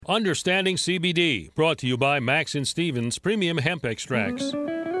Understanding CBD, brought to you by Max and Stevens Premium Hemp Extracts.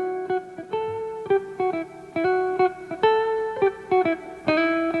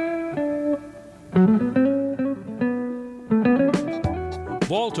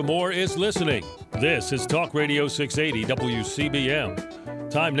 Baltimore is listening. This is Talk Radio 680 WCBM.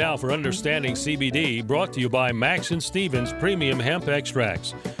 Time now for Understanding CBD, brought to you by Max and Stevens Premium Hemp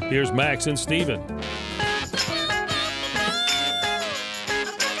Extracts. Here's Max and Steven.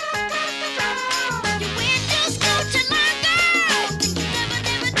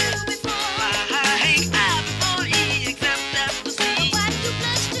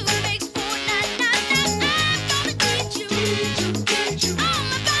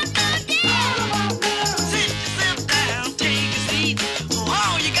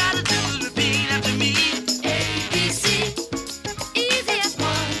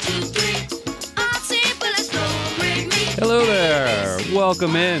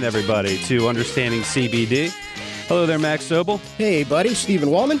 Welcome in, everybody, to Understanding CBD. Hello there, Max Sobel. Hey, buddy. Stephen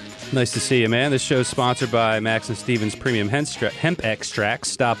Wallman. Nice to see you, man. This show is sponsored by Max and Stevens Premium Hemp Extracts.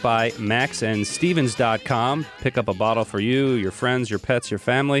 Stop by maxandstevens.com. Pick up a bottle for you, your friends, your pets, your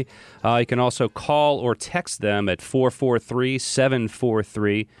family. You can also call or text them at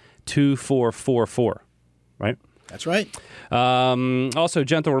 443-743-2444. Right? That's right. Also,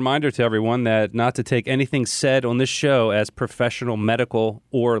 gentle reminder to everyone that not to take anything said on this show as professional, medical,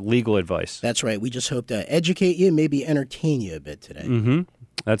 or legal advice. That's right. We just hope to educate you, maybe entertain you a bit today. Mm-hmm.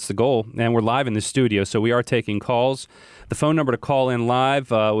 That's the goal. And we're live in the studio, so we are taking calls. The phone number to call in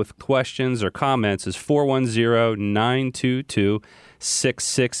live with questions or comments is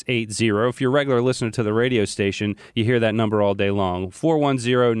 410-922-6680. If you're a regular listener to the radio station, you hear that number all day long,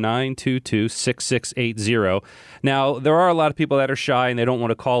 410-922-6680. Now, there are a lot of people that are shy and they don't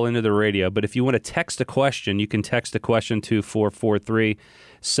want to call into the radio, but if you want to text a question, you can text a question to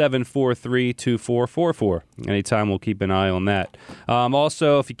 443-743-2444. Anytime, we'll keep an eye on that.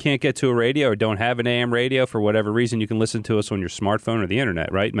 Also, if you can't get to a radio or don't have an AM radio for whatever reason, you can listen to us on your smartphone or the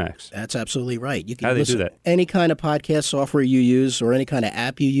internet, right, Max? That's absolutely right. You can How do they listen do that? Any kind of podcast software you use or any kind of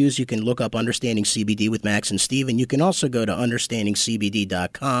app you use, you can look up Understanding CBD with Max and Steven. You can also go to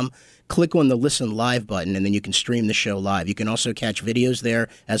understandingcbd.com, click on the Listen Live button, and then you can stream the show live. You can also catch videos there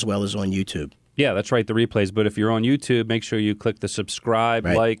as well as on YouTube. Yeah, that's right, the replays. But if you're on YouTube, make sure you click the subscribe,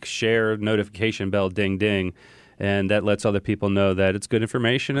 like, share, notification bell, ding, ding. And that lets other people know that it's good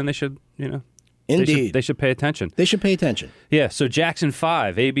information and they should, Indeed. They should pay attention. They should pay attention. Yeah, so Jackson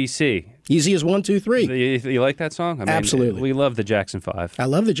 5, ABC. Easy as 1, 2, 3. You like that song? I mean, absolutely. We love the Jackson 5. I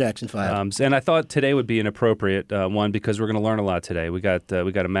love the Jackson 5. And I thought today would be an appropriate one because we're going to learn a lot today. We got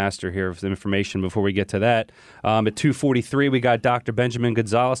a master here of some information before we get to that. At 2:43, we got Dr. Benjamin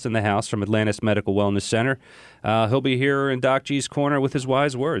Gonzalez in the house from Atlantis Medical Wellness Center. He'll be here in Doc G's corner with his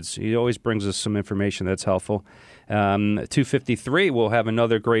wise words. He always brings us some information that's helpful. 2:53, we'll have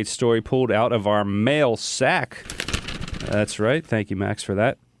another great story pulled out of our mail sack. That's right. Thank you, Max, for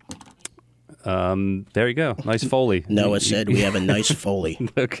that. There you go. Nice Foley. Noah said we have a nice Foley.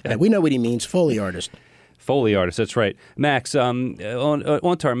 Okay. We know what he means, Foley artist. Foley artist, that's right. Max, on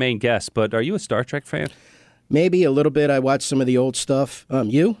to our main guest, but are you a Star Trek fan? Maybe a little bit. I watched some of the old stuff.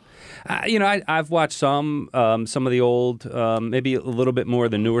 You? I've watched some of the old, maybe a little bit more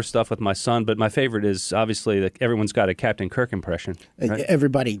of the newer stuff with my son, but my favorite is obviously everyone's got a Captain Kirk impression. Right?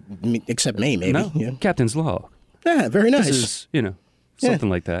 Everybody except me, maybe. No, yeah. Captain's Log. Yeah, very nice. This is, something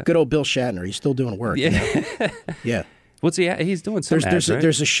like that. Good old Bill Shatner. He's still doing work. Yeah. Yeah. What's he? He's doing some ads, right?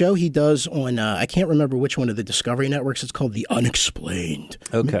 There's a show he does on, I can't remember which one of the Discovery Networks. It's called The Unexplained.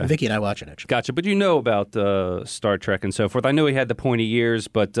 Okay. Vicky and I watch it, actually. Gotcha. But you know about Star Trek and so forth. I know he had the pointy ears,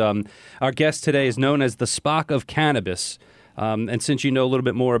 but our guest today is known as the Spock of Cannabis. And since you know a little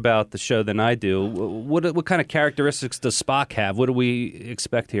bit more about the show than I do, what kind of characteristics does Spock have? What do we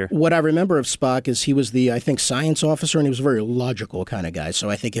expect here? What I remember of Spock is he was the, I think, science officer, and he was a very logical kind of guy.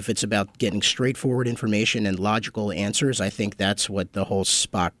 So I think if it's about getting straightforward information and logical answers, I think that's what the whole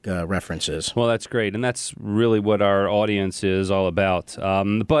Spock reference is. Well, that's great, and that's really what our audience is all about.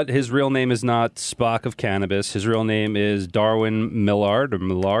 But his real name is not Spock of Cannabis. His real name is Darwin Millard, or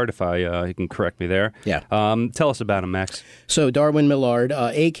Millard, if you can correct me there. Yeah. Tell us about him, Max. So Darwin Millard,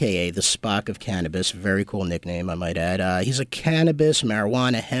 a.k.a. the Spock of Cannabis, very cool nickname, I might add. He's a cannabis,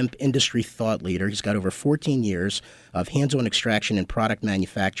 marijuana, hemp industry thought leader. He's got over 14 years of hands-on extraction and product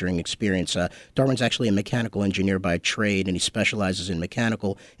manufacturing experience. Darwin's actually a mechanical engineer by trade, and he specializes in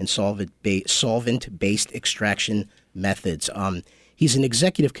mechanical and solvent-based extraction methods. He's an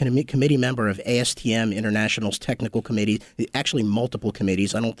executive committee member of ASTM International's technical committee, actually multiple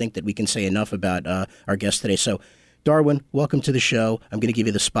committees. I don't think that we can say enough about our guest today. So Darwin, welcome to the show. I'm going to give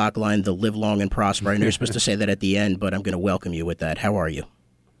you the Spock line, the live long and prosper. I know you're supposed to say that at the end, but I'm going to welcome you with that. How are you?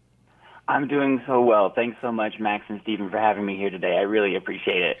 I'm doing so well. Thanks so much, Max and Stephen, for having me here today. I really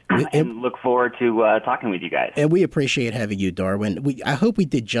appreciate it, and look forward to talking with you guys. And we appreciate having you, Darwin. I hope we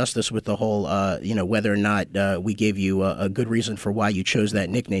did justice with the whole, whether or not we gave you a good reason for why you chose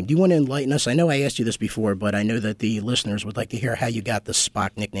that nickname. Do you want to enlighten us? I know I asked you this before, but I know that the listeners would like to hear how you got the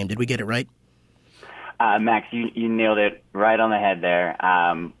Spock nickname. Did we get it right? Max, you nailed it right on the head there.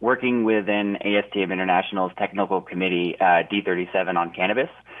 Working within ASTM International's technical committee, D37 on cannabis,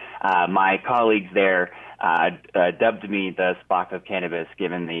 my colleagues there dubbed me the Spock of cannabis,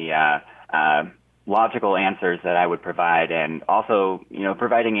 given the logical answers that I would provide, and also,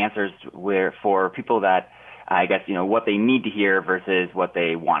 providing answers for people that, I guess, what they need to hear versus what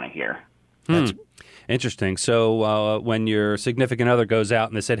they want to hear. Interesting. So when your significant other goes out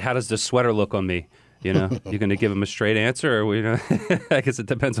and they said, "How does this sweater look on me?" You're going to give them a straight answer, or I guess it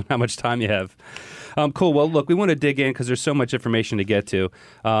depends on how much time you have. Cool. Well, look, we want to dig in because there's so much information to get to.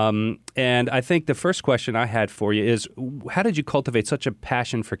 And I think the first question I had for you is, how did you cultivate such a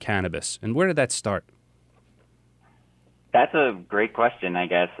passion for cannabis, and where did that start? That's a great question, I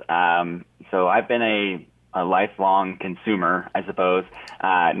guess. So I've been a lifelong consumer, I suppose,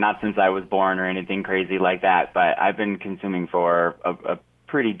 not since I was born or anything crazy like that, but I've been consuming for a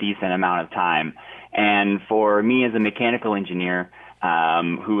pretty decent amount of time. And for me as a mechanical engineer,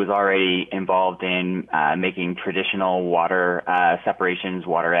 who was already involved in making traditional water separations,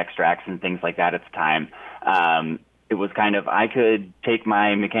 water extracts, and things like that at the time, it was kind of, I could take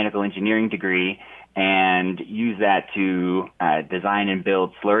my mechanical engineering degree and use that to design and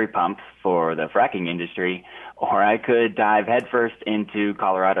build slurry pumps for the fracking industry, or I could dive headfirst into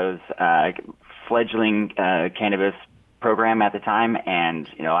Colorado's fledgling cannabis program at the time, and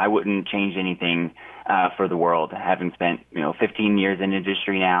I wouldn't change anything for the world. Having spent 15 years in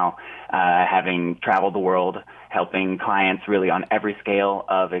industry now, having traveled the world, helping clients really on every scale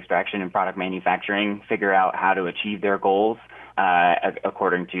of extraction and product manufacturing figure out how to achieve their goals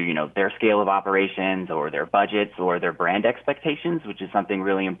according to their scale of operations or their budgets or their brand expectations, which is something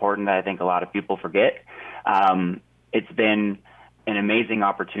really important that I think a lot of people forget. It's been an amazing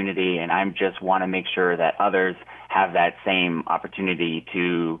opportunity, and I just want to make sure that others have that same opportunity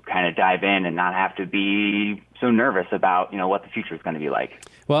to kind of dive in and not have to be so nervous about, what the future is going to be like.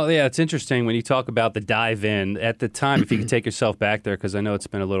 Well, yeah, it's interesting when you talk about the dive in. At the time, if you could take yourself back there, because I know it's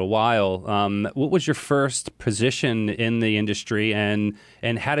been a little while, what was your first position in the industry, and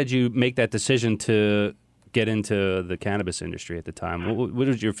how did you make that decision to get into the cannabis industry at the time? What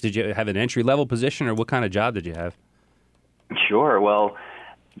was did you have an entry-level position, or what kind of job did you have? Sure. Well,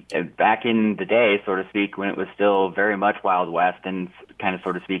 back in the day, so to speak, when it was still very much Wild West, and kind of,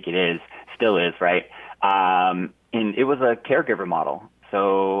 so to speak, still is, right? And it was a caregiver model.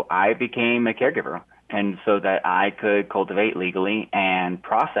 So I became a caregiver, and so that I could cultivate legally and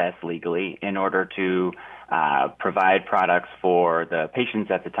process legally in order to provide products for the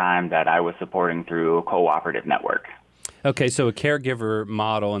patients at the time that I was supporting through a cooperative network. Okay, so a caregiver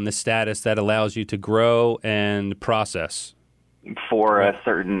model and the status that allows you to grow and process. For a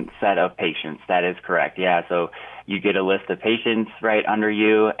certain set of patients, that is correct. Yeah, so you get a list of patients right under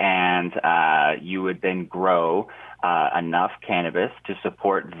you, and you would then grow enough cannabis to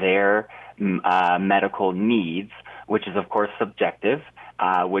support their medical needs, which is, of course, subjective,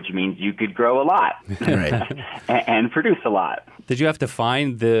 which means you could grow a lot and produce a lot. Did you have to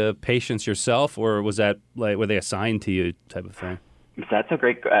find the patients yourself, or was that were they assigned to you type of thing? That's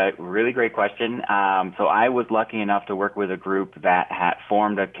a really great question. So I was lucky enough to work with a group that had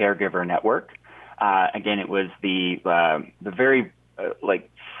formed a caregiver network. Again, it was the very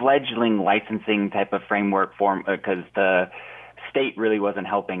fledgling licensing type of framework form, because the state really wasn't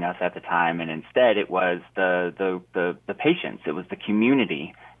helping us at the time, and instead it was the patients. It was the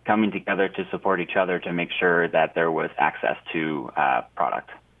community coming together to support each other to make sure that there was access to product.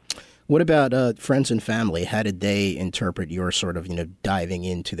 What about friends and family? How did they interpret your sort of, diving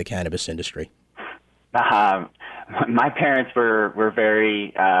into the cannabis industry? My parents were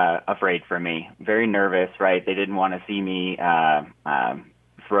very afraid for me, very nervous, right? They didn't want to see me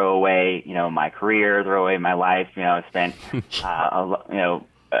throw away, my career, throw away my life. I spent, it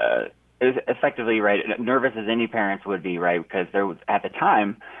was effectively, right, nervous as any parents would be, right? Because at the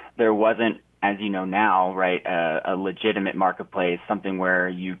time, there wasn't, as you know now, right, a legitimate marketplace, something where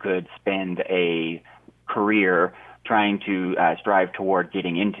you could spend a career trying to strive toward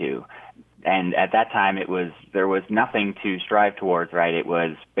getting into. And at that time, there was nothing to strive towards, right? It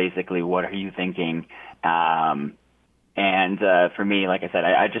was basically, what are you thinking? And And for me, like I said,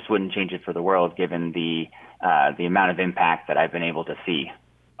 I just wouldn't change it for the world, given the amount of impact that I've been able to see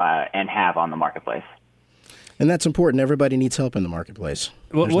and have on the marketplace. And that's important. Everybody needs help in the marketplace.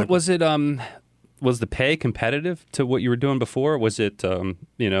 What was it? Was the pay competitive to what you were doing before? Was it, an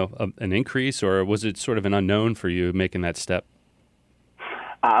increase, or was it sort of an unknown for you making that step?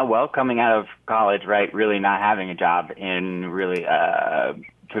 Well, coming out of college, right, really not having a job in really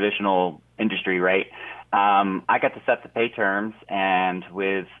traditional industry, right, I got to set the pay terms, and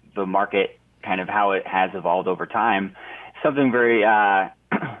with the market kind of how it has evolved over time, something very,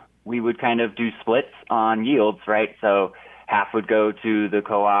 we would kind of do splits on yields, right? So half would go to the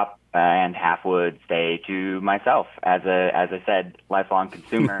co-op, and half would stay to myself. As I said, lifelong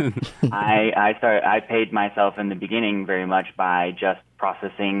consumer. I paid myself in the beginning very much by just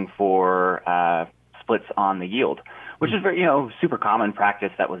processing for splits on the yield, which is very, super common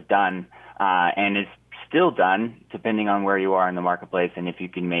practice that was done and is still done depending on where you are in the marketplace and if you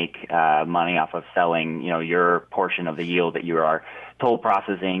can make money off of selling, your portion of the yield that you are toll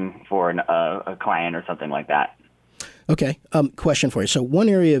processing for a client or something like that. Okay. Question for you. So one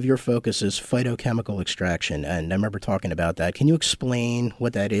area of your focus is phytochemical extraction, and I remember talking about that. Can you explain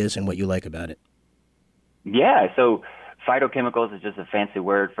what that is and what you like about it? Yeah. So phytochemicals is just a fancy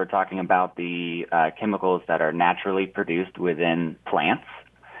word for talking about the chemicals that are naturally produced within plants.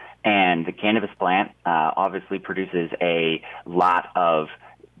 And the cannabis plant obviously produces a lot of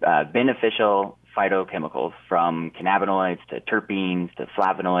beneficial phytochemicals, from cannabinoids to terpenes to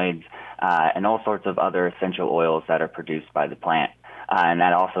flavonoids, and all sorts of other essential oils that are produced by the plant. And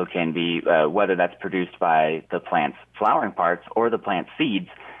that also can be, whether that's produced by the plant's flowering parts or the plant seeds,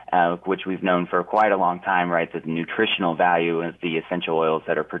 which we've known for quite a long time, right, the nutritional value of the essential oils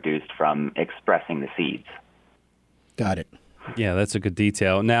that are produced from expressing the seeds. Got it. Yeah, that's a good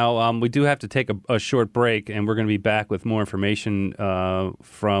detail. Now, we do have to take a short break, and we're going to be back with more information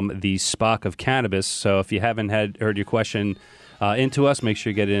from the Spock of Cannabis. So if you haven't heard your question into us, make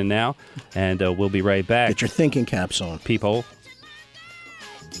sure you get it in now, and we'll be right back. Get your thinking caps on. Peephole.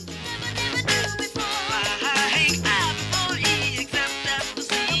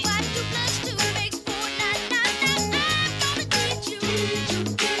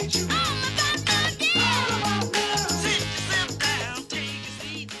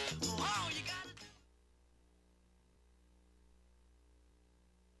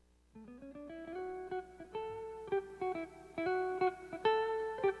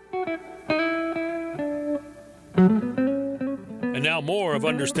 And now more of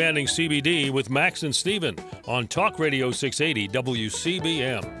Understanding CBD with Max and Steven on Talk Radio 680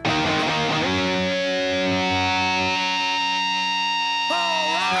 WCBM.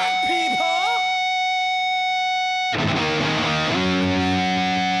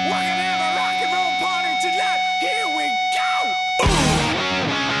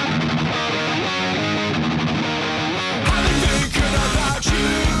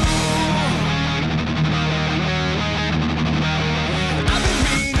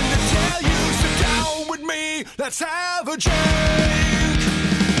 Let's have a drink.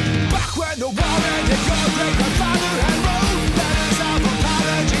 Back when the war ended, your great-grandfather had wrote letters of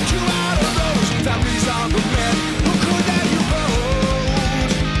apology to all of those families on the men who could let you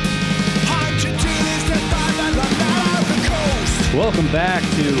hold. Hunted to this dead by the coast. Welcome back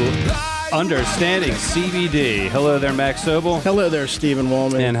to Understanding CBD. Hello there, Max Sobel. Hello there, Stephen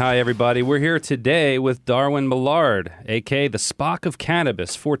Wallman. And hi, everybody. We're here today with Darwin Millard, a.k.a. the Spock of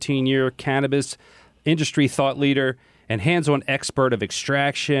Cannabis, 14-year cannabis industry thought leader and hands-on expert of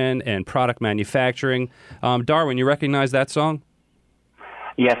extraction and product manufacturing. Darwin, you recognize that song?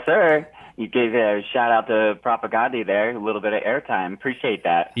 Yes, sir. You gave a shout-out to Propagandhi there, a little bit of airtime. Appreciate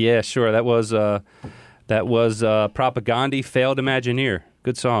that. Yeah, sure. That was Propagandhi, Failed Imagineer.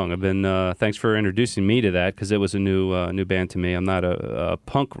 Good song. I've been thanks for introducing me to that, because it was a new band to me. I'm not a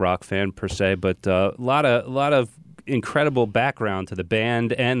punk rock fan per se, but a lot of incredible background to the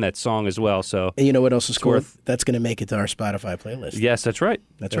band and that song as well. So, and you know what else is cool? That's going to make it to our Spotify playlist. Yes, that's right.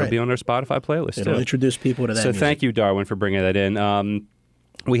 It'll be on our Spotify playlist. It'll introduce people to that. So music. Thank you, Darwin, for bringing that in.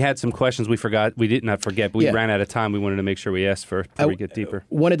 We had some questions we forgot. We did not forget, but we ran out of time. We wanted to make sure we asked before we get deeper.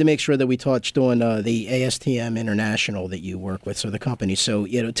 Wanted to make sure that we touched on the ASTM International that you work with, so the company. So,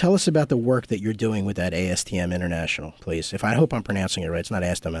 tell us about the work that you're doing with that ASTM International, please. I hope I'm pronouncing it right. It's not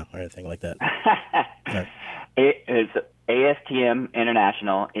ASTM or anything like that. Right. It is ASTM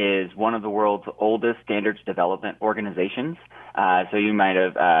International is one of the world's oldest standards development organizations. So you might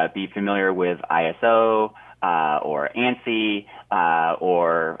have be familiar with ISO, or ANSI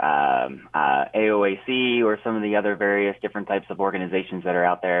or AOAC or some of the other various different types of organizations that are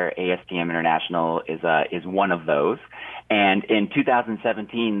out there. ASTM International is one of those. And in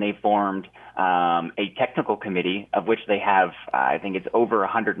 2017, they formed a technical committee, of which they have, I think it's over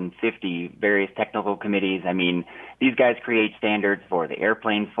 150 various technical committees. I mean, these guys create standards for the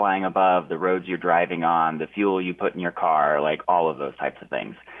airplanes flying above, the roads you're driving on, the fuel you put in your car, like all of those types of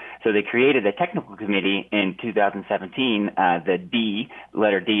things. So they created a technical committee in 2017, the D,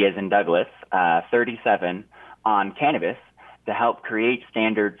 letter D as in Douglas, 37 on cannabis to help create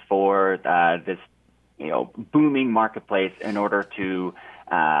standards for this, booming marketplace in order to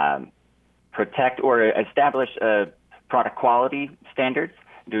protect or establish product quality standards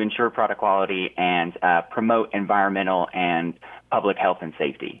to ensure product quality and promote environmental and public health and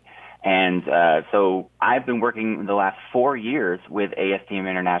safety. And so I've been working the last 4 years with ASTM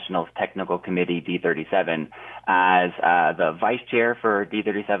International's Technical Committee D37 as the vice chair for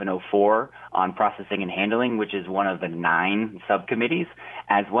D3704 on processing and handling, which is one of the 9 subcommittees,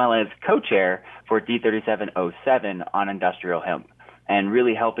 as well as co-chair for D3707 on industrial hemp, and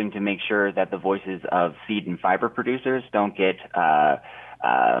really helping to make sure that the voices of seed and fiber producers don't get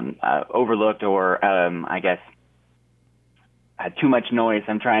overlooked or, too much noise.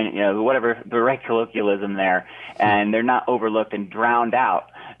 I'm trying, whatever the right colloquialism there, and they're not overlooked and drowned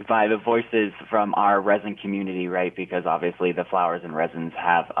out by the voices from our resin community, right? Because obviously the flowers and resins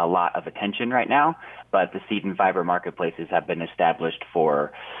have a lot of attention right now, but the seed and fiber marketplaces have been established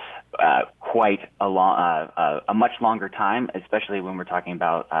for quite a much longer time, especially when we're talking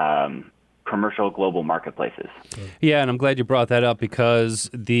about commercial global marketplaces. Yeah, and I'm glad you brought that up because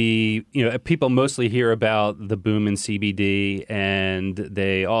people mostly hear about the boom in CBD, and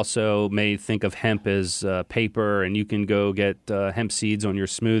they also may think of hemp as paper, and you can go get hemp seeds on your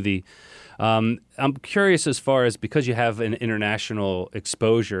smoothie. I'm curious as far as, because you have an international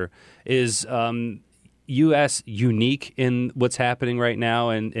exposure, is U.S. unique in what's happening right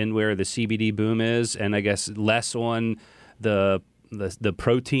now and where the CBD boom is, and I guess less on the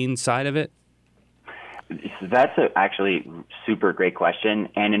protein side of it? That's actually super great question.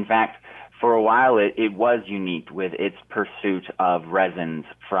 And in fact, for a while, it was unique with its pursuit of resins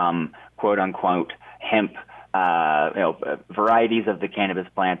from quote unquote hemp, varieties of the cannabis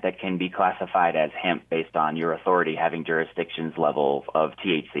plant that can be classified as hemp based on your authority having jurisdiction's level of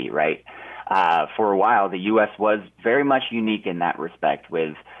THC, right? For a while, the U.S. was very much unique in that respect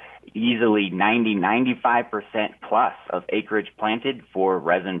with easily 95% plus of acreage planted for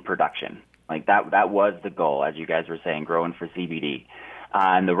resin production. Like that was the goal, as you guys were saying, growing for CBD.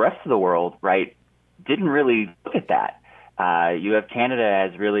 And the rest of the world, right, didn't really look at that. You have Canada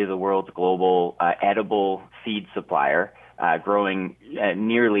as really the world's global edible seed supplier, growing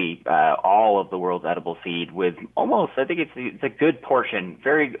nearly all of the world's edible seed with almost, I think it's a good portion,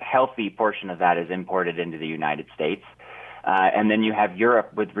 very healthy portion of that is imported into the United States. And then you have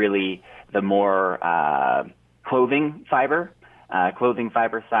Europe with really the more clothing fiber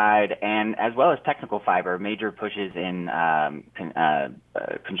side, and as well as technical fiber, major pushes in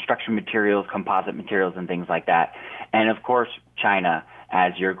construction materials, composite materials, and things like that. And of course, China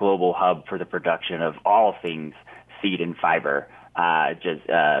as your global hub for the production of all things seed and fiber, just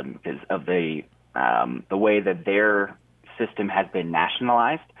because of the way that their system has been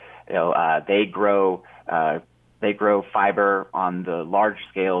nationalized. They grow fiber on the large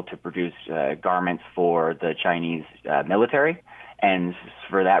scale to produce garments for the Chinese military. And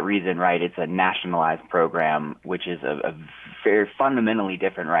for that reason, right, it's a nationalized program, which is a very fundamentally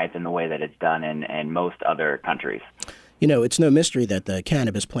different, right, than the way that it's done in most other countries. It's no mystery that the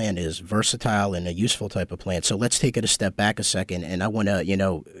cannabis plant is versatile and a useful type of plant. So let's take it a step back a second. And I want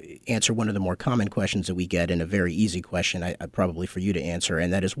to, answer one of the more common questions that we get, and a very easy question, I probably for you to answer.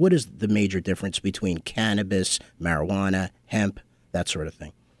 And that is, what is the major difference between cannabis, marijuana, hemp, that sort of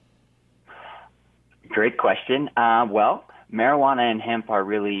thing? Great question. Well, marijuana and hemp are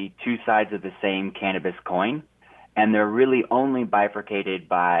really two sides of the same cannabis coin, and they're really only bifurcated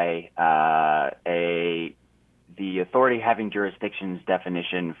by the authority having jurisdiction's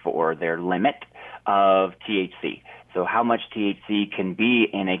definition for their limit of THC. So how much THC can be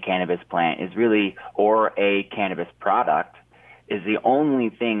in a cannabis plant is really, or a cannabis product, is the only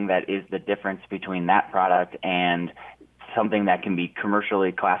thing that is the difference between that product and something that can be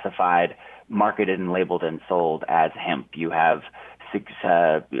commercially classified, marketed and labeled and sold as hemp. You have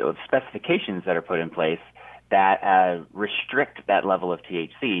specifications that are put in place that restrict that level of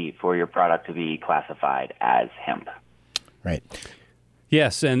THC for your product to be classified as hemp. Right.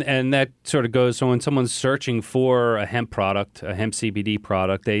 Yes, and that sort of goes, so when someone's searching for a hemp product, a hemp CBD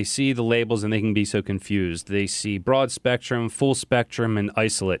product, they see the labels and they can be so confused. They see broad spectrum, full spectrum, and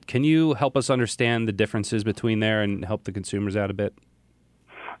isolate. Can you help us understand the differences between there and help the consumers out a bit?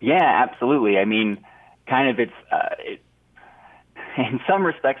 Yeah, absolutely. I mean, kind of in some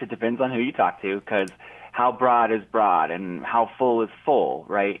respects, it depends on who you talk to, because how broad is broad and how full is full,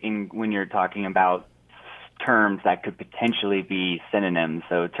 right? When you're talking about terms that could potentially be synonyms.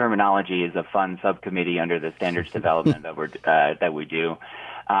 So terminology is a fun subcommittee under the standards development that we do.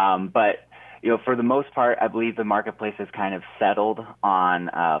 But for the most part, I believe the marketplace has kind of settled on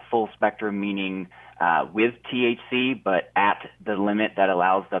full spectrum, meaning with THC, but at the limit that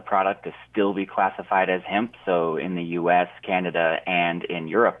allows the product to still be classified as hemp. So in the U.S., Canada, and in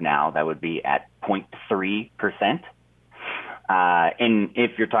Europe now, that would be at 0.3%. And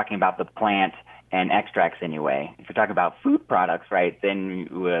if you're talking about the plant and extracts anyway. If you're talking about food products, right, then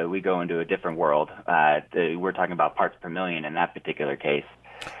we go into a different world. We're talking about parts per million in that particular case.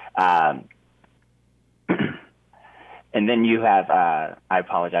 And then you have, I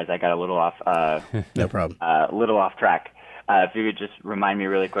apologize, I got a little off. No problem. A little off track. If you could just remind me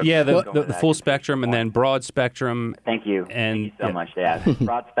really quick. Yeah, the full spectrum and then broad spectrum. Thank you. Thank you so much. Yeah,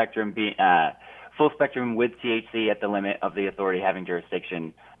 broad spectrum, full spectrum with THC at the limit of the authority having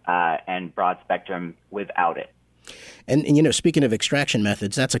jurisdiction, and broad spectrum without it. And speaking of extraction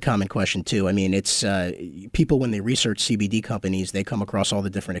methods, that's a common question too. I mean, it's people when they research CBD companies, they come across all the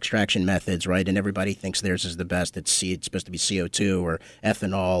different extraction methods, right? And everybody thinks theirs is the best. It's supposed to be CO2 or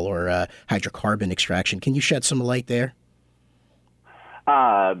ethanol or hydrocarbon extraction. Can you shed some light there?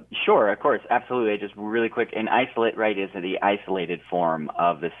 Sure, of course, absolutely. Just really quick, an isolate, right, is the isolated form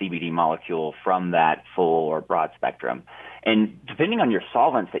of the CBD molecule from that full or broad spectrum. And depending on your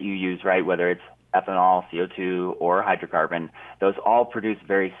solvents that you use, right, whether it's ethanol, CO2, or hydrocarbon, those all produce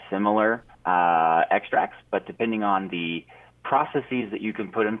very similar extracts, but depending on the processes that you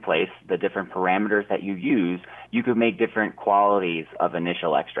can put in place, the different parameters that you use, you could make different qualities of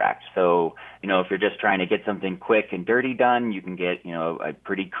initial extract. So, if you're just trying to get something quick and dirty done, you can get, a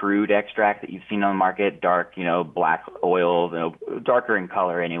pretty crude extract that you've seen on the market, dark, black oil, darker in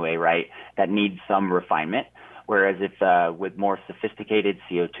color anyway, right? That needs some refinement. Whereas if with more sophisticated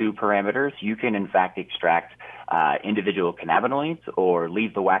CO2 parameters, you can in fact extract individual cannabinoids or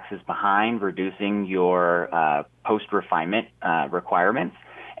leave the waxes behind, reducing your post-refinement requirements.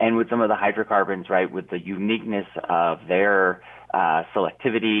 And with some of the hydrocarbons, right, with the uniqueness of their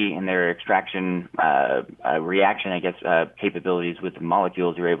selectivity and their extraction reaction, capabilities with the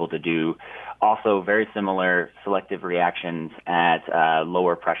molecules, you're able to do also very similar selective reactions at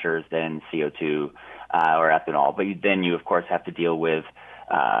lower pressures than CO2 or ethanol. But then you, of course, have to deal with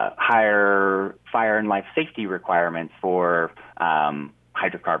higher fire and life safety requirements for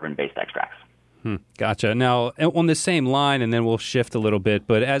hydrocarbon-based extracts. Gotcha. Now, on the same line, and then we'll shift a little bit,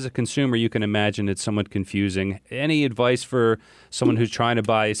 but as a consumer, you can imagine it's somewhat confusing. Any advice for someone who's trying to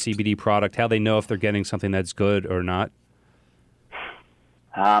buy a CBD product, how they know if they're getting something that's good or not?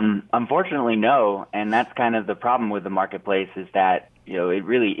 Unfortunately, no. And that's kind of the problem with the marketplace is that, it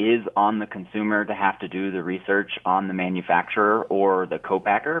really is on the consumer to have to do the research on the manufacturer or the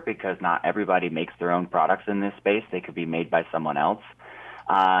co-packer, because not everybody makes their own products in this space. They could be made by someone else.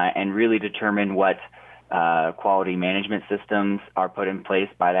 And really determine what quality management systems are put in place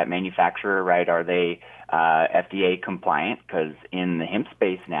by that manufacturer, right? Are they FDA compliant? Because in the hemp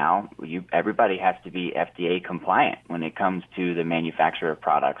space now, everybody has to be FDA compliant when it comes to the manufacturer of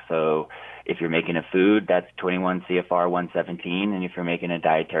products. So if you're making a food, that's 21 CFR 117, and if you're making a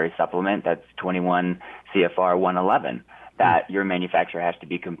dietary supplement, that's 21 CFR 111. That your manufacturer has to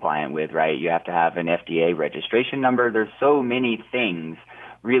be compliant with, right? You have to have an FDA registration number. There's so many things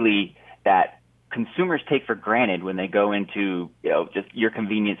really that consumers take for granted when they go into, just your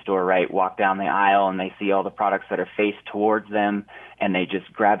convenience store, right? Walk down the aisle and they see all the products that are faced towards them, and they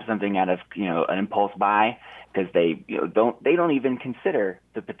just grab something out of, an impulse buy because they don't even consider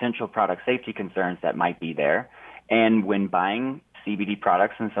the potential product safety concerns that might be there. And when buying CBD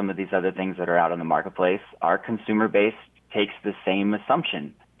products and some of these other things that are out in the marketplace, our consumer base takes the same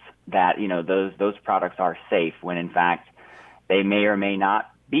assumption that, those products are safe when in fact they may or may not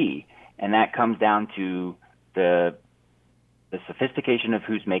be. And that comes down to the sophistication of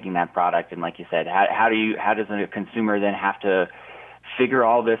who's making that product. And like you said, how does a consumer then have to figure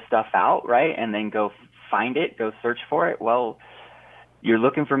all this stuff out, right? And then go find it, go search for it? Well, you're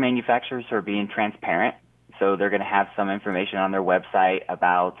looking for manufacturers who are being transparent. So they're going to have some information on their website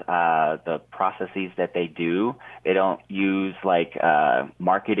about the processes that they do. They don't use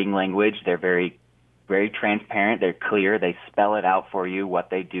marketing language. They're very very transparent. They're clear. They spell it out for you, what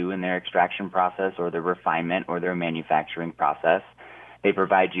they do in their extraction process or their refinement or their manufacturing process. They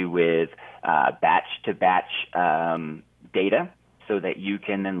provide you with batch-to-batch data so that you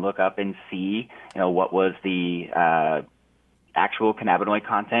can then look up and see, what was the actual cannabinoid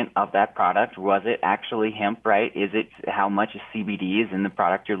content of that product. Was it actually hemp, right? Is it how much CBD is in the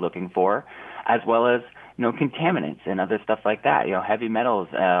product you're looking for, as well as contaminants and other stuff like that. Heavy metals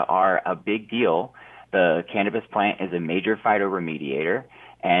are a big deal. The cannabis plant is a major phytoremediator,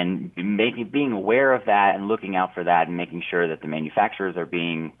 and being aware of that and looking out for that and making sure that the manufacturers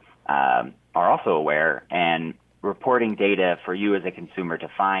are also aware and reporting data for you as a consumer to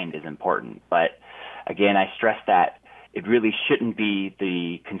find is important. But again, I stress that it really shouldn't be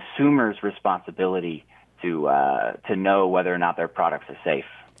the consumer's responsibility to know whether or not their products are safe.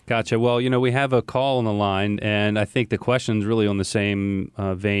 Gotcha. Well, we have a call on the line, and I think the question's really on the same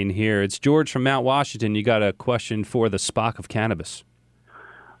vein here. It's George from Mount Washington. You got a question for the Spock of cannabis.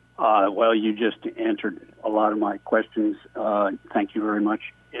 Well, you just answered a lot of my questions. Thank you very much.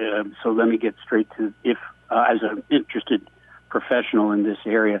 So let me get straight to, if as an interested professional in this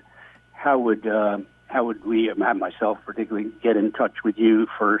area, how would we, myself particularly, get in touch with you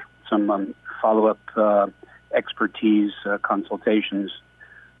for some follow-up expertise consultations?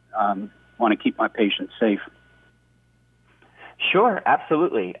 Want to keep my patients safe. Sure,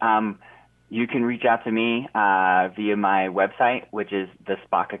 absolutely. You can reach out to me via my website, which is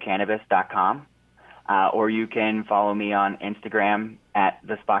thespockofcannabis.com, or you can follow me on Instagram at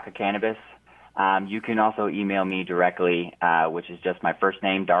thespockofcannabis. You can also email me directly, which is just my first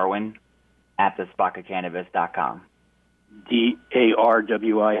name, Darwin, at thespockofcannabis.com.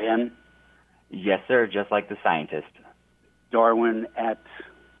 Darwin? Yes, sir, just like the scientist. Darwin at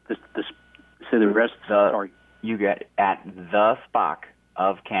say the rest. Sorry. You get at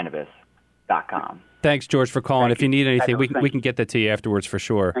thespockofcannabis.com. Thanks, George, for calling. If you need anything, we can get that to you afterwards for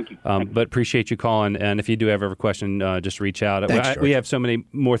sure. Thank you. But appreciate you calling. And if you do have a question, just reach out. Thanks, we have so many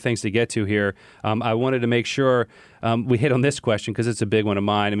more things to get to here. I wanted to make sure we hit on this question because it's a big one of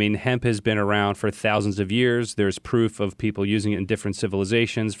mine. I mean, hemp has been around for thousands of years. There's proof of people using it in different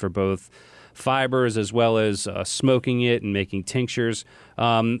civilizations for both fibers as well as smoking it and making tinctures.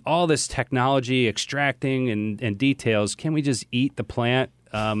 All this technology, extracting and details. Can we just eat the plant?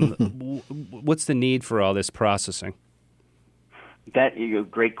 What's the need for all this processing?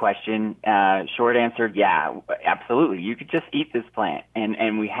 Great question. Short answer, yeah, absolutely. You could just eat this plant,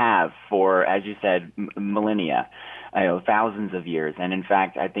 and we have for, as you said, millennia, thousands of years. And in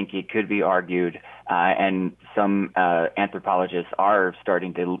fact, I think it could be argued, and some anthropologists are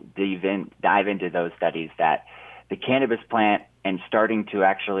starting to dive into those studies, that the cannabis plant and starting to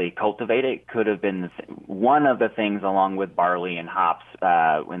actually cultivate it could have been one of the things, along with barley and hops,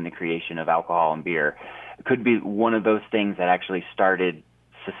 in the creation of alcohol and beer. It could be one of those things that actually started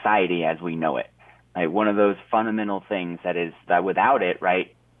society as we know it. Right? One of those fundamental things that without it,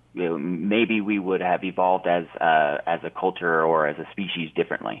 right, maybe we would have evolved as a culture or as a species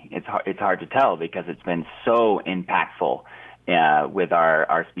differently. It's hard to tell because it's been so impactful with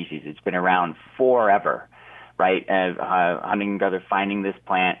our species. It's been around forever. Right, hunting together, finding this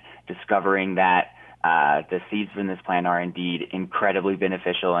plant, discovering that the seeds from this plant are indeed incredibly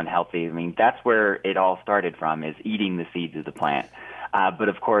beneficial and healthy. I mean, that's where it all started from, is eating the seeds of the plant. But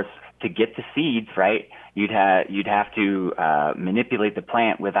of course, to get the seeds, right, you'd have to manipulate the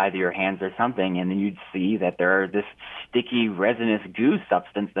plant with either your hands or something, and then you'd see that there are this sticky, resinous goo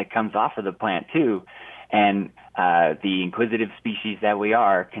substance that comes off of the plant too. And the inquisitive species that we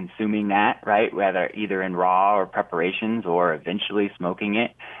are, consuming that, right, whether either in raw or preparations or eventually smoking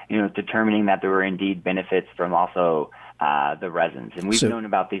it, determining that there were indeed benefits from also the resins. And we've known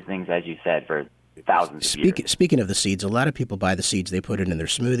about these things, as you said, for thousands of years. Speaking of the seeds, a lot of people buy the seeds. They put it in their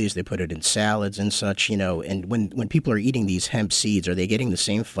smoothies. They put it in salads and such, And when people are eating these hemp seeds, are they getting the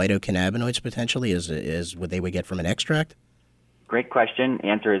same phytocannabinoids potentially as what they would get from an extract? Great question. The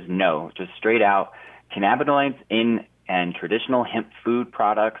answer is no. Just straight out. Cannabinoids in and traditional hemp food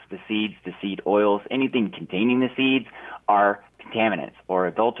products, the seeds, the seed oils, anything containing the seeds are contaminants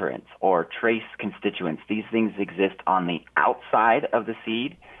or adulterants or trace constituents. These things exist on the outside of the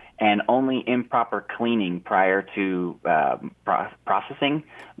seed, and only improper cleaning prior to processing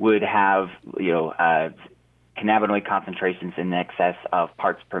would have cannabinoid concentrations in excess of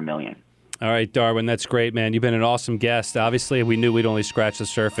parts per million. All right, Darwin, that's great, man. You've been an awesome guest. Obviously, we knew we'd only scratch the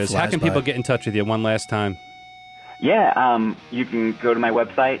surface. How can people get in touch with you one last time? Yeah, you can go to my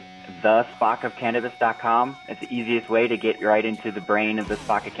website, thespockofcannabis.com. It's the easiest way to get right into the brain of the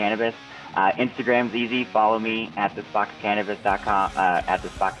Spock of Cannabis. Instagram's easy. Follow me at thespockofcannabis.com, at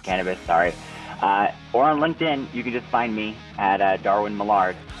thespockofcannabis, sorry. Or on LinkedIn, you can just find me at Darwin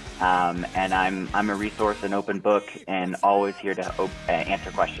Millard. And I'm a resource, an open book, and always here to answer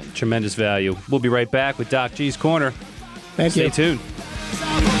questions. Tremendous value. We'll be right back with Doc G's Corner. Thank you. Stay tuned.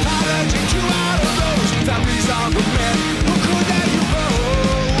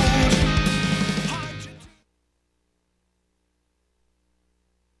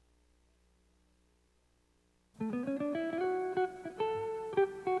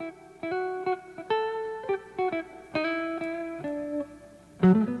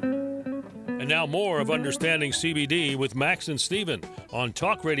 And now more of Understanding CBD with Max and Steven on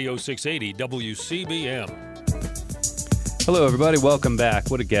Talk Radio 680 WCBM. Hello, everybody. Welcome back.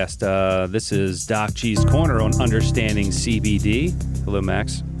 What a guest. This is Doc G's Corner on Understanding CBD. Hello,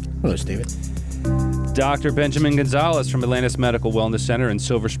 Max. Hello, Steven. Dr. Benjamin Gonzalez from Atlantis Medical Wellness Center in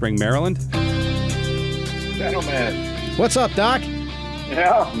Silver Spring, Maryland. Gentlemen. What's up, Doc?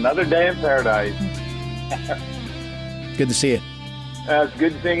 Yeah, another day in paradise. Good to see you. It's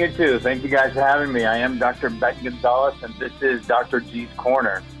good seeing you, too. Thank you guys for having me. I am Dr. Ben Gonzalez, and this is Dr. G's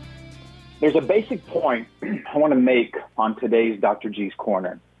Corner. There's a basic point I want to make on today's Dr. G's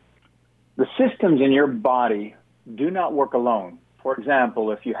Corner. The systems in your body do not work alone. For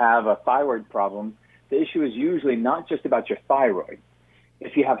example, if you have a thyroid problem, the issue is usually not just about your thyroid.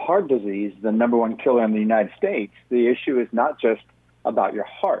 If you have heart disease, the number one killer in the United States, the issue is not just about your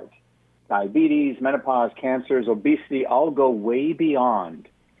heart. Diabetes, menopause, cancers, obesity all go way beyond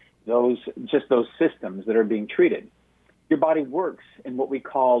those systems that are being treated. Your body works in what we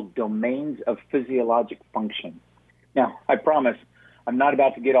call domains of physiologic function. Now, I promise I'm not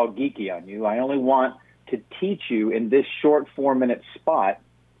about to get all geeky on you. I only want to teach you in this short 4-minute spot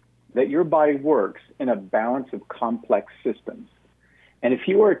that your body works in a balance of complex systems. And if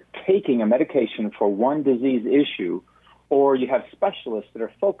you are taking a medication for one disease issue, or you have specialists that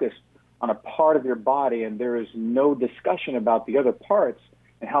are focused on a part of your body and there is no discussion about the other parts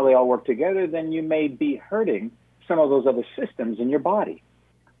and how they all work together, then you may be hurting some of those other systems in your body.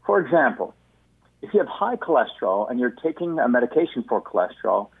 For example, if you have high cholesterol and you're taking a medication for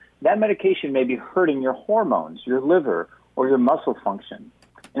cholesterol, that medication may be hurting your hormones, your liver, or your muscle function.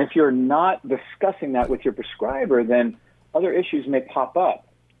 And if you're not discussing that with your prescriber, then other issues may pop up.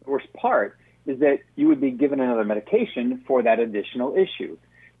 The worst part is that you would be given another medication for that additional issue.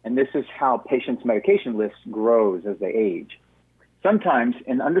 And this is how patients' medication list grows as they age. Sometimes,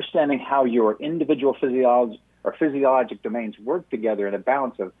 in understanding how your individual physiologic domains work together in a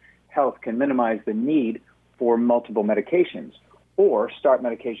balance of health can minimize the need for multiple medications, or start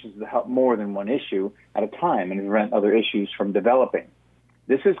medications that help more than one issue at a time and prevent other issues from developing.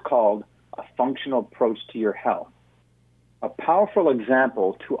 This is called a functional approach to your health. A powerful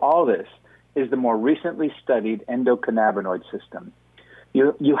example to all this is the more recently studied endocannabinoid system.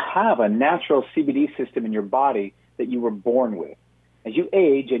 You have a natural CBD system in your body that you were born with. As you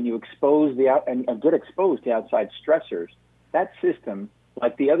age and you get exposed to outside stressors, that system,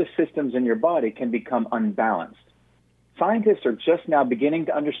 like the other systems in your body, can become unbalanced. Scientists are just now beginning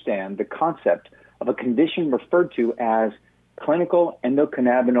to understand the concept of a condition referred to as clinical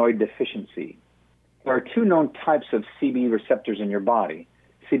endocannabinoid deficiency. There are two known types of CB receptors in your body.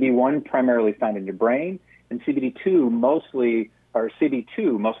 CB1 primarily found in your brain, and CB2 mostly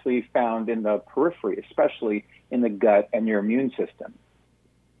found in the periphery, especially in the gut and your immune system.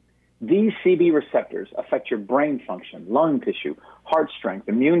 These CB receptors affect your brain function, lung tissue, heart strength,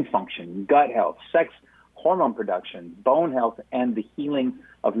 immune function, gut health, sex, hormone production, bone health, and the healing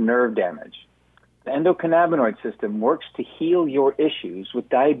of nerve damage. The endocannabinoid system works to heal your issues with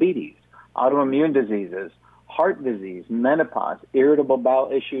diabetes, autoimmune diseases, heart disease, menopause, irritable bowel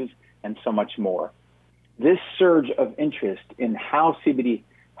issues, and so much more. This surge of interest in how CBD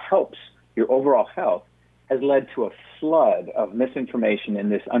helps your overall health has led to a flood of misinformation in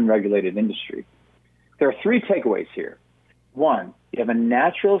this unregulated industry. There are 3 takeaways here. 1, you have a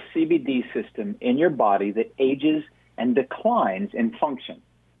natural CBD system in your body that ages and declines in function.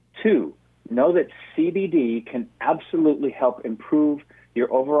 2, know that CBD can absolutely help improve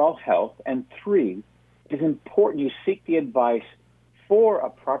your overall health. And 3, it is important you seek the advice for a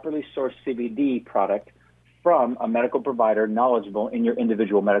properly sourced CBD product from a medical provider knowledgeable in your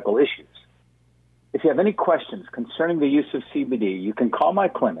individual medical issues. If you have any questions concerning the use of CBD, you can call my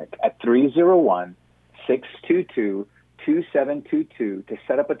clinic at 301-622-2722 to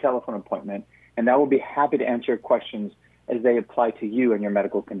set up a telephone appointment, and I will be happy to answer your questions as they apply to you and your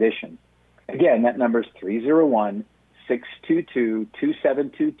medical condition. Again, that number is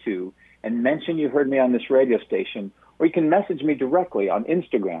 301-622-2722, and mention you heard me on this radio station, or you can message me directly on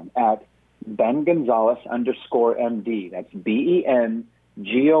Instagram at Ben Gonzalez _MD. That's BenGonzalez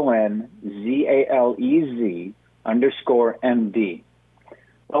GONZALEZ_MD.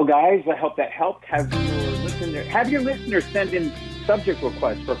 Well, guys, I hope that helped. Have your listeners send in subject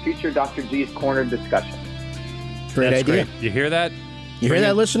requests for future Dr. G's Corner discussion. Great That's idea. great. You hear that? You hear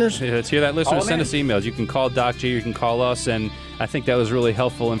that, listeners? Yeah, let's hear that, listeners. Call Send in. us emails. You can call Doc G, you can call us, and I think that was really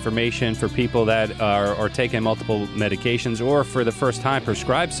helpful information for people that are taking multiple medications or for the first time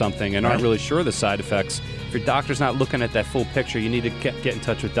prescribed something and aren't really sure of the side effects. If your doctor's not looking at that full picture, you need to get in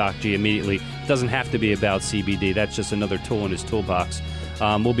touch with Doc G immediately. It doesn't have to be about CBD. That's just another tool in his toolbox.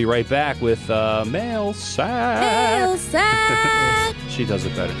 We'll be right back with Mail Sack. Mail Sack. She does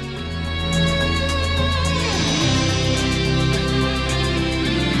it better.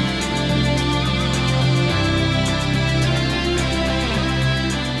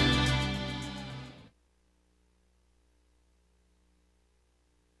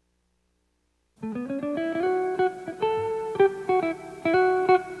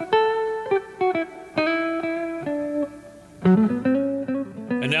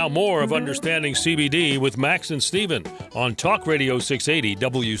 And now more of Understanding CBD with Max and Steven on Talk Radio 680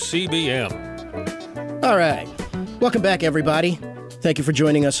 WCBM. All right. Welcome back, everybody. Thank you for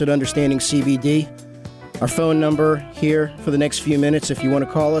joining us at Understanding CBD. Our phone number here for the next few minutes, if you want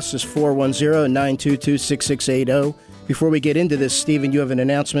to call us, is 410-922-6680. Before we get into this, Stephen, you have an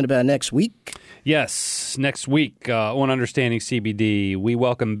announcement about next week? Yes, next week on Understanding CBD, we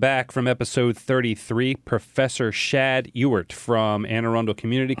welcome back from episode 33 Professor Shad Ewart from Anne Arundel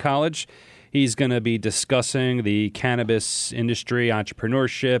Community College. He's going to be discussing the cannabis industry,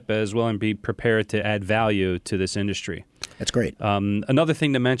 entrepreneurship, as well, and be prepared to add value to this industry. That's great. Another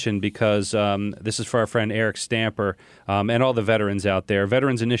thing to mention, because this is for our friend Eric Stamper and all the veterans out there.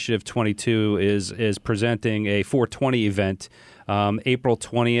 Veterans Initiative 22 is presenting a 420 event April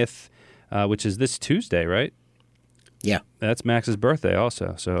 20th, which is this Tuesday, right? Yeah. That's Max's birthday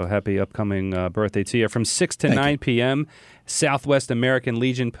also, so happy upcoming birthday to you. From 6 to 9 p.m., Southwest American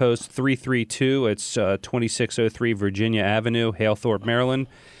Legion Post 332. It's 2603 Virginia Avenue, Halethorpe, Maryland.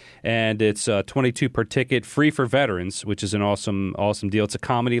 And it's $22 per ticket, free for veterans, which is an awesome deal. It's a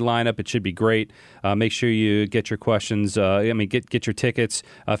comedy lineup. It should be great. Make sure you get your questions. Get your tickets.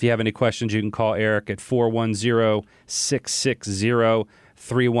 If you have any questions, you can call Eric at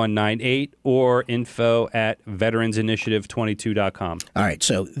 410-660-3198 or info@veteransinitiative22.com. All right,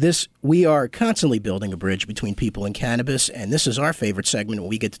 so we are constantly building a bridge between people and cannabis, and this is our favorite segment when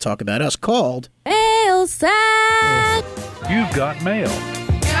we get to talk about us, called Mail Sack. You've got mail.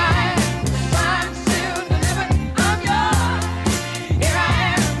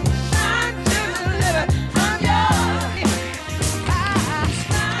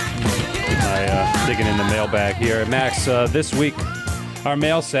 Digging in the mailbag here. Max, this week our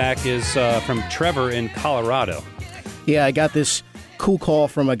mail sack is from Trevor in Colorado. Yeah, I got this cool call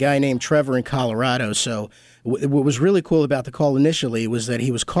from a guy named Trevor in Colorado. So what was really cool about the call initially was that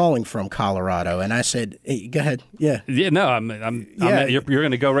he was calling from Colorado, and I said, hey, "Go ahead, yeah." Yeah, no, you're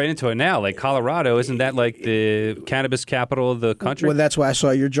going to go right into it now. Like Colorado, isn't that like the cannabis capital of the country? Well, that's why I saw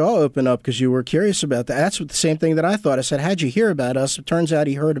your jaw open up, because you were curious about that. That's the same thing that I thought. I said, "How'd you hear about us?" It turns out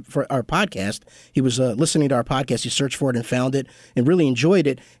he heard for our podcast. He was listening to our podcast. He searched for it and found it and really enjoyed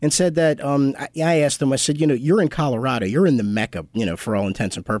it, and said that I asked him. I said, "You're in Colorado. You're in the Mecca. For all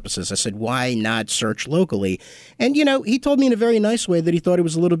intents and purposes." I said, "Why not search locally?" And, he told me in a very nice way that he thought it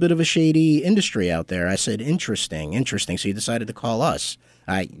was a little bit of a shady industry out there. I said, interesting. So he decided to call us.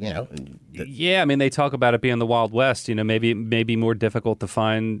 Yeah, they talk about it being the Wild West. Maybe more difficult to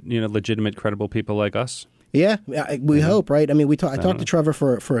find, legitimate, credible people like us. Yeah, we hope, right? I talked to Trevor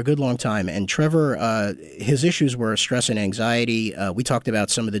for a good long time, and Trevor, his issues were stress and anxiety. We talked about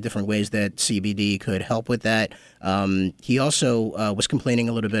some of the different ways that CBD could help with that. He also was complaining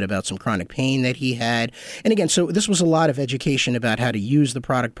a little bit about some chronic pain that he had. And again, so this was a lot of education about how to use the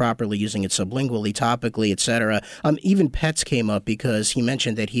product properly, using it sublingually, topically, etc. Even pets came up, because he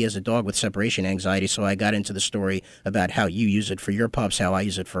mentioned that he has a dog with separation anxiety, so I got into the story about how you use it for your pups, how I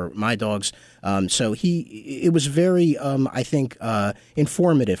use it for my dogs. So it was very, I think,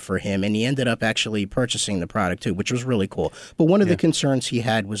 informative for him, and he ended up actually purchasing the product too, which was really cool. But one of the concerns he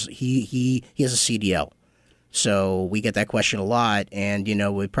had was he has a CDL. So we get that question a lot, and,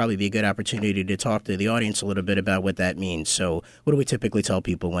 it would probably be a good opportunity to talk to the audience a little bit about what that means. So what do we typically tell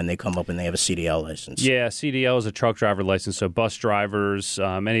people when they come up and they have a CDL license? Yeah, CDL is a truck driver license, so bus drivers,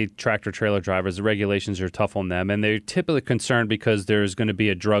 any tractor-trailer drivers, the regulations are tough on them, and they're typically concerned because there's going to be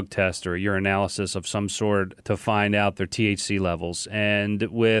a drug test or a urinalysis of some sort to find out their THC levels. And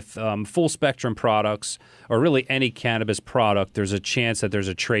with full-spectrum products, or really any cannabis product, there's a chance that there's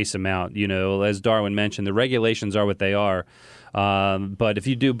a trace amount. As Darwin mentioned, the regulations are what they are. But if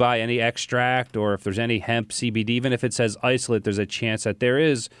you do buy any extract or if there's any hemp CBD, even if it says isolate, there's a chance that there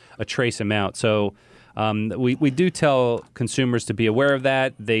is a trace amount. So we do tell consumers to be aware of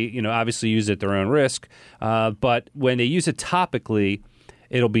that. They, obviously use it at their own risk. But when they use it topically,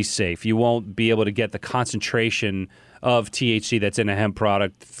 it'll be safe. You won't be able to get the concentration of THC that's in a hemp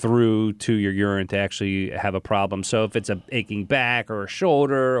product through to your urine to actually have a problem. So if it's a aching back or a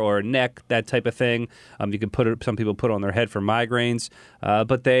shoulder or a neck, that type of thing, you can put it. Some people put it on their head for migraines,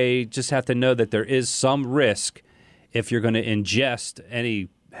 but they just have to know that there is some risk if you're going to ingest any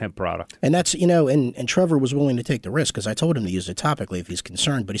hemp product. And that's, and Trevor was willing to take the risk because I told him to use it topically if he's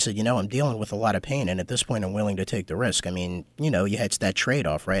concerned. But he said, I'm dealing with a lot of pain. And at this point, I'm willing to take the risk. I mean, it's that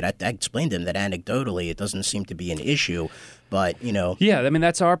trade-off, right? I explained to him that anecdotally, it doesn't seem to be an issue. But, Yeah, I mean,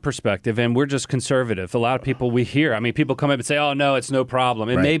 that's our perspective, and we're just conservative. A lot of people we hear, people come up and say, oh, no, it's no problem.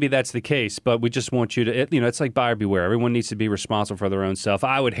 And maybe that's the case, but we just want you to, it's like buyer beware. Everyone needs to be responsible for their own self.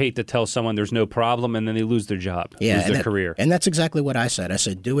 I would hate to tell someone there's no problem, and then they lose their job, lose their career. And that's exactly what I said. I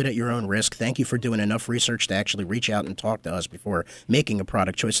said, do it at your own risk. Thank you for doing enough research to actually reach out and talk to us before making a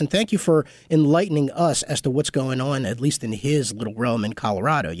product choice. And thank you for enlightening us as to what's going on, at least in his little realm in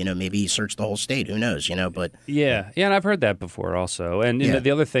Colorado. Maybe he searched the whole state. Who knows, but... Yeah, and I've heard that before also. And the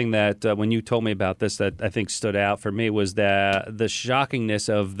other thing that when you told me about this that I think stood out for me was the shockingness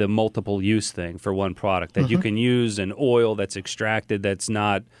of the multiple use thing for one product, that you can use an oil that's extracted that's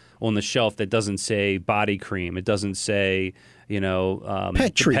not on the shelf, that doesn't say body cream. It doesn't say,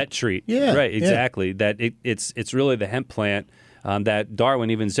 pet treat. Pet treat. Yeah. Right, exactly. Yeah. That it's really the hemp plant that Darwin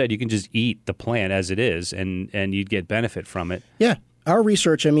even said you can just eat the plant as it is and you'd get benefit from it. Yeah. Our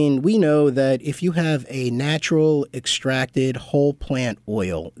research, we know that if you have a natural extracted whole plant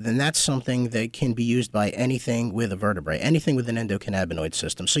oil, then that's something that can be used by anything with a vertebrae, anything with an endocannabinoid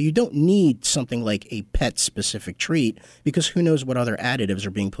system. So you don't need something like a pet-specific treat because who knows what other additives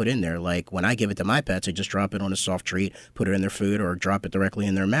are being put in there. Like when I give it to my pets, I just drop it on a soft treat, put it in their food, or drop it directly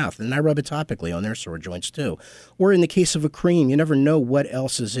in their mouth. And I rub it topically on their sore joints too. Or in the case of a cream, you never know what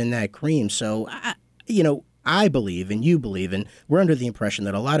else is in that cream. So, I believe, and you believe, and we're under the impression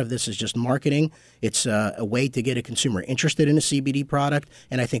that a lot of this is just marketing. It's a way to get a consumer interested in a CBD product,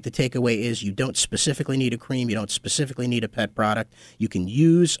 and I think the takeaway is you don't specifically need a cream, you don't specifically need a pet product. You can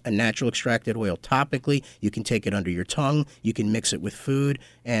use a natural extracted oil topically, you can take it under your tongue, you can mix it with food,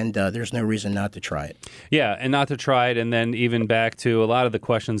 and there's no reason not to try it. Yeah, and not to try it, and then even back to a lot of the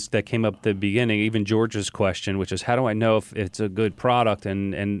questions that came up at the beginning, even George's question, which is how do I know if it's a good product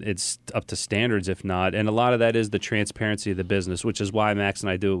and it's up to standards if not, and a lot of that is the transparency of the business, which is why Max and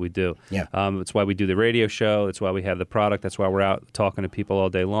I do what we do. Yeah. It's why we do the radio show. It's why we have the product. That's why we're out talking to people all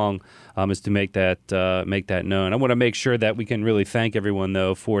day long, is to make that known. I want to make sure that we can really thank everyone,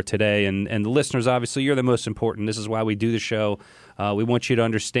 though, for today. And the listeners, obviously, you're the most important. This is why we do the show. We want you to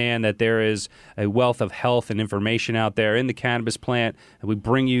understand that there is a wealth of health and information out there in the cannabis plant. And we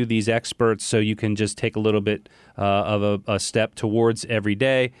bring you these experts so you can just take a little bit of a step towards every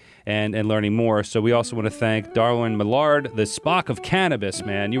day and learning more. So we also want to thank Darwin Millard, the Spock of cannabis,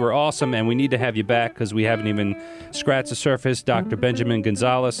 man. You were awesome, and we need to have you back because we haven't even scratched the surface. Dr. Benjamin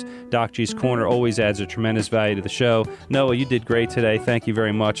Gonzalez, Doc G's Corner, always adds a tremendous value to the show. Noah, you did great today. Thank you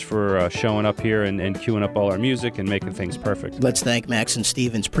very much for showing up here and queuing up all our music and making things perfect. Let's thank Max and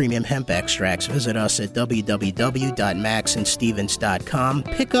Stevens Premium Hemp Extracts. Visit us at www.maxandstevens.com.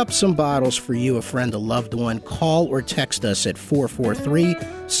 Pick up some bottles for you, a friend, a loved one. Call or text us at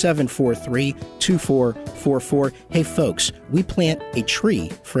 443-743-2444. Hey, folks, we plant a tree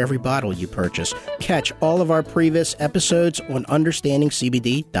for every bottle you purchase. Catch all of our previous episodes on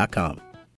understandingcbd.com.